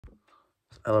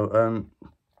Hello.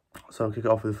 So I'll kick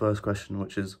it off with the first question,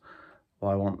 which is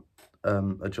why I want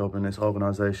a job in this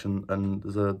organisation, and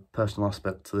there's a personal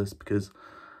aspect to this because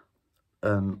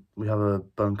we have a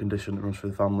bone condition that runs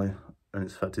through the family, and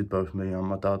it's affected both me and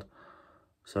my dad.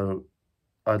 So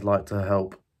I'd like to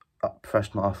help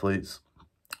professional athletes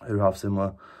who have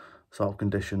similar sort of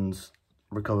conditions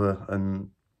recover and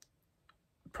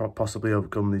possibly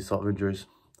overcome these sort of injuries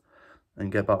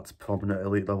and get back to performing at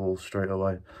elite level straight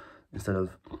away, instead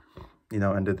of,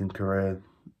 ending their career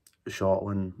short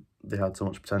when they had so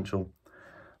much potential.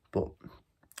 But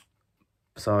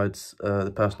besides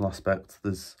the personal aspect,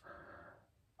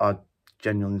 I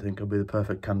genuinely think I'll be the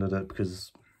perfect candidate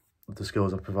because of the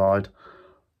skills I provide.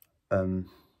 I'll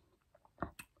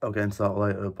get into that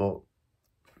later, but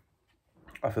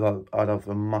I feel like I'd have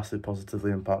a massive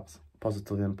positively impact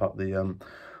the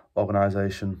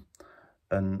organisation,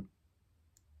 and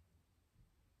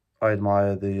I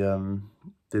admire the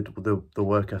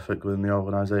work ethic within the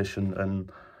organisation,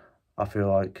 and I feel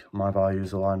like my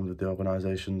values align with the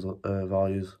organisation's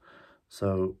values.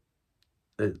 So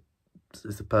it's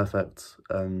the perfect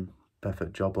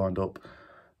job lined up,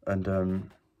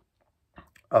 and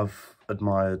I've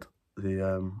admired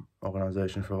the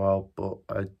organisation for a while, but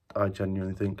I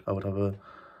genuinely think I would have a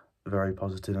very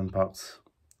positive impact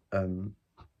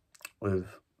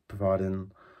with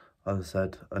providing, as I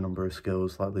said, a number of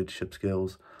skills like leadership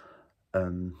skills.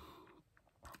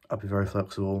 I'd be very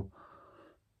flexible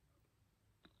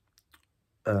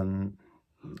and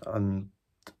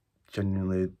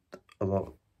genuinely a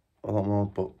lot more,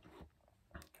 but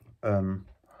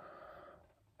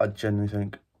I genuinely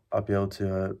think I'd be able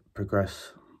to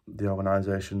progress the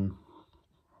organisation,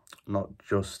 not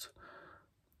just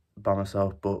by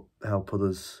myself, but help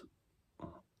others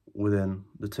within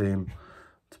the team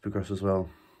to progress as well.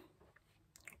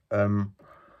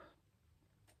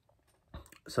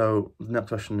 So the next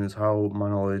question is how my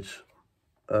knowledge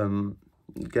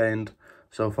gained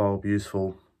so far will be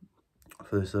useful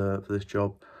for this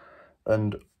job.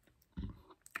 And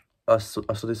I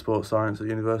study sports science at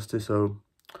university, so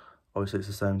obviously it's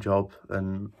the same job,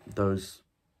 and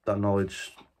that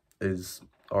knowledge is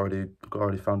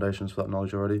got foundations for that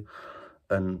knowledge already,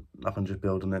 and I can just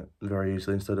build on it very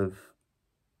easily instead of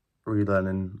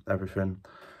relearning everything.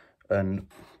 And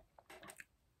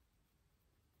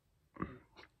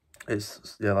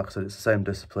it's, like I said, it's the same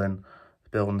discipline,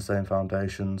 built on the same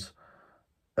foundations,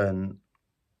 and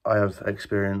I have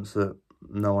experience that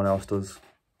no one else does,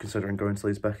 considering going to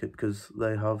Leeds Beckett, because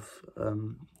they have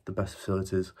the best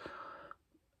facilities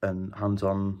and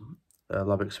hands-on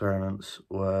lab experiments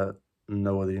where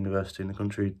no other university in the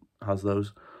country has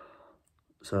those.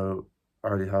 So I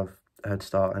already have a head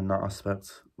start in that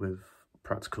aspect with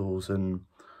practicals and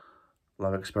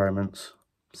lab experiments,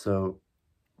 so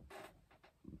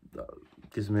that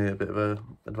gives me a bit of an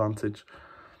advantage.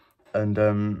 And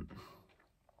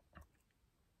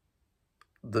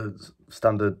the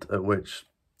standard at which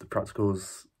the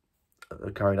practicals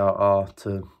are carried out are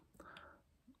to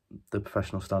the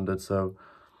professional standard, so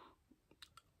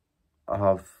I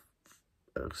have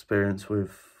experience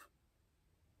with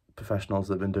professionals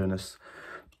that have been doing this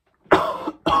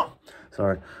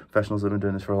professionals that have been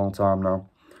doing this for a long time now,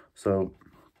 so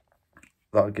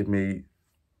that would give me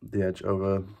the edge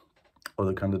over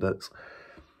other candidates.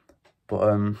 But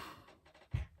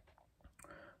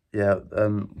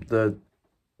the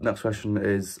next question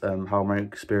is how my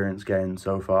experience gained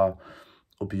so far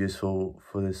will be useful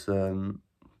for this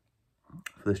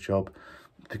job,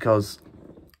 because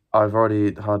I've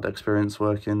already had experience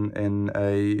working in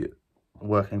a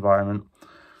work environment,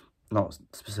 not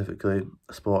specifically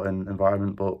a sporting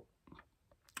environment, but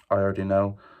I already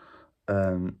know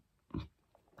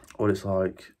what it's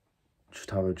like just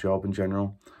to have a job in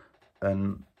general,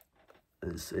 and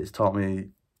it's taught me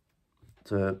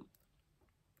to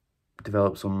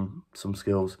develop some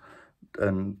skills,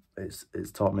 and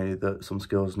it's taught me that some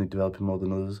skills need developing more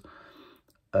than others.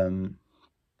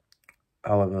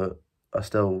 However, I'm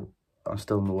still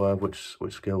unaware of which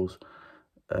skills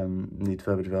need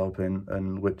further developing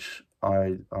and which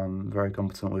I am very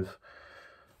competent with.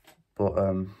 But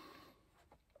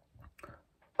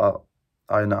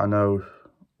I know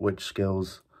which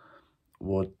skills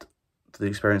through the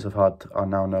experience I've had, I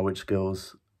now know which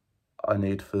skills I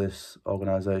need for this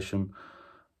organisation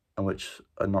and which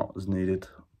are not as needed,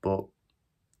 but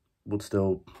would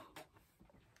still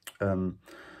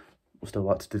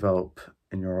like to develop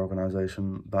in your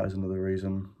organisation. That is another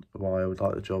reason why I would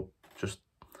like the job, just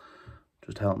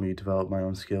help me develop my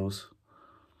own skills.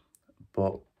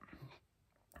 But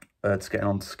to getting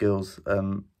on to skills,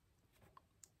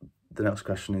 the next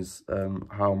question is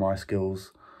how my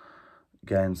skills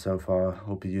gained so far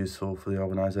will be useful for the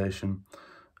organisation.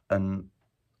 And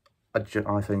I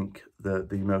think that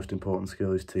the most important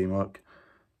skill is teamwork,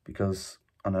 because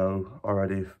I know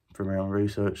already from my own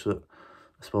research that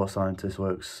a sports scientist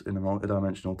works in a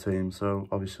multi-dimensional team, so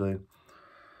obviously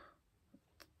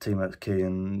teamwork's key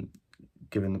in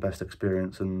giving the best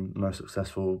experience and most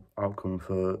successful outcome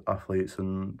for athletes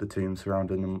and the team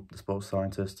surrounding the sports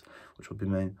scientist, which would be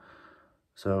me.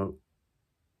 So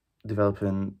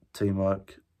developing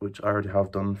teamwork, which I already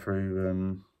have done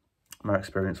through my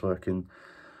experience working,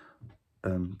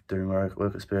 doing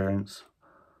work experience.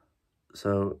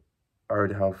 So I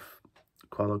already have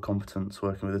quite a lot of competence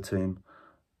working with a team,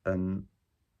 and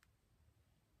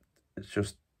it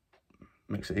just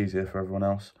makes it easier for everyone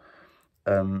else.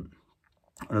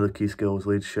 Another key skill is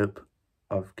leadership.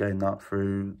 I've gained that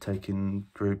through taking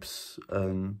groups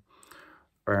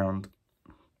around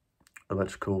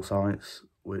electrical sites,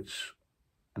 which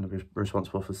and be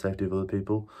responsible for the safety of other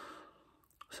people.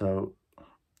 So,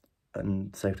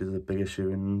 and safety is a big issue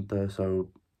in there, so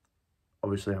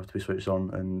obviously I have to be switched on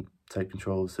and take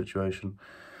control of the situation.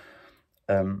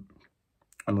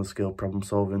 Another skill, problem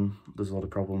solving. There's a lot of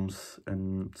problems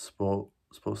in sports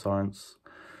science,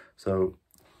 so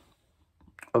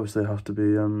obviously I have to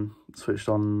be switched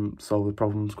on, solve the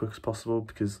problems as quick as possible,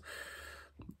 because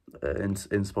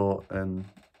in sport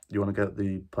you want to get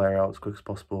the player out as quick as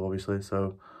possible, obviously,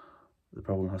 so the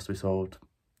problem has to be solved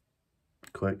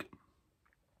quick.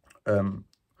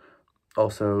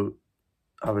 Also,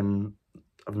 having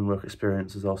work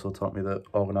experience has also taught me that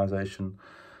organisation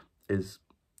is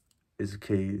a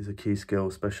key skill,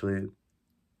 especially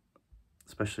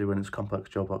when it's a complex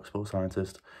job like sports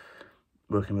scientist,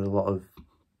 working with a lot of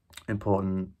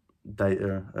important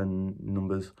data and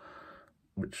numbers,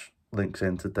 which links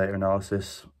into data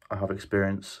analysis. I have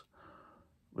experience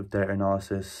with data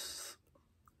analysis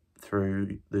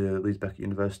through the Leeds Beckett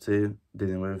University,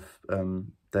 dealing with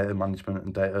data management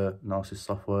and data analysis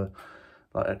software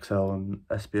like Excel and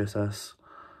SPSS,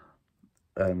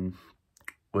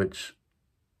 which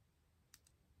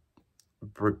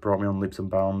brought me on leaps and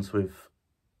bounds with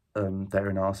data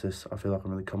analysis. I feel like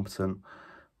I'm really competent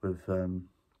with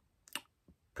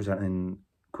presenting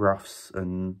graphs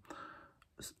and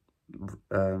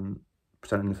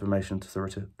presenting information to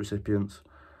the recipients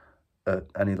at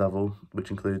any level, which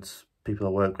includes people I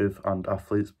work with and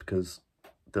athletes, because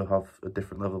they'll have a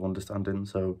different level of understanding.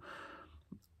 So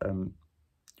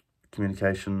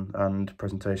communication and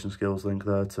presentation skills link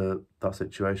there to that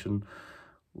situation,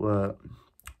 where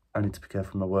I need to be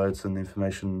careful with my words and the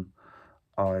information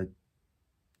I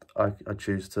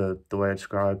choose to, the way I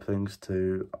describe things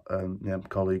to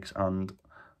colleagues and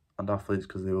athletes,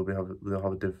 because they'll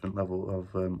have a different level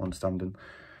of understanding.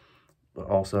 But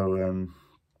also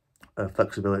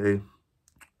flexibility.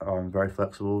 I'm very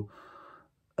flexible.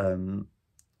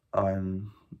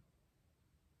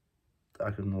 I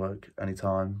can work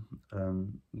anytime,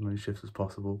 many shifts as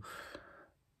possible,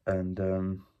 and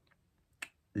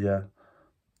yeah,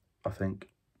 I think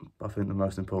the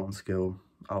most important skill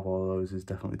out of all of those is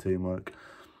definitely teamwork.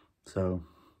 So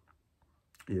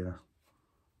yeah,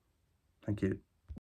 thank you.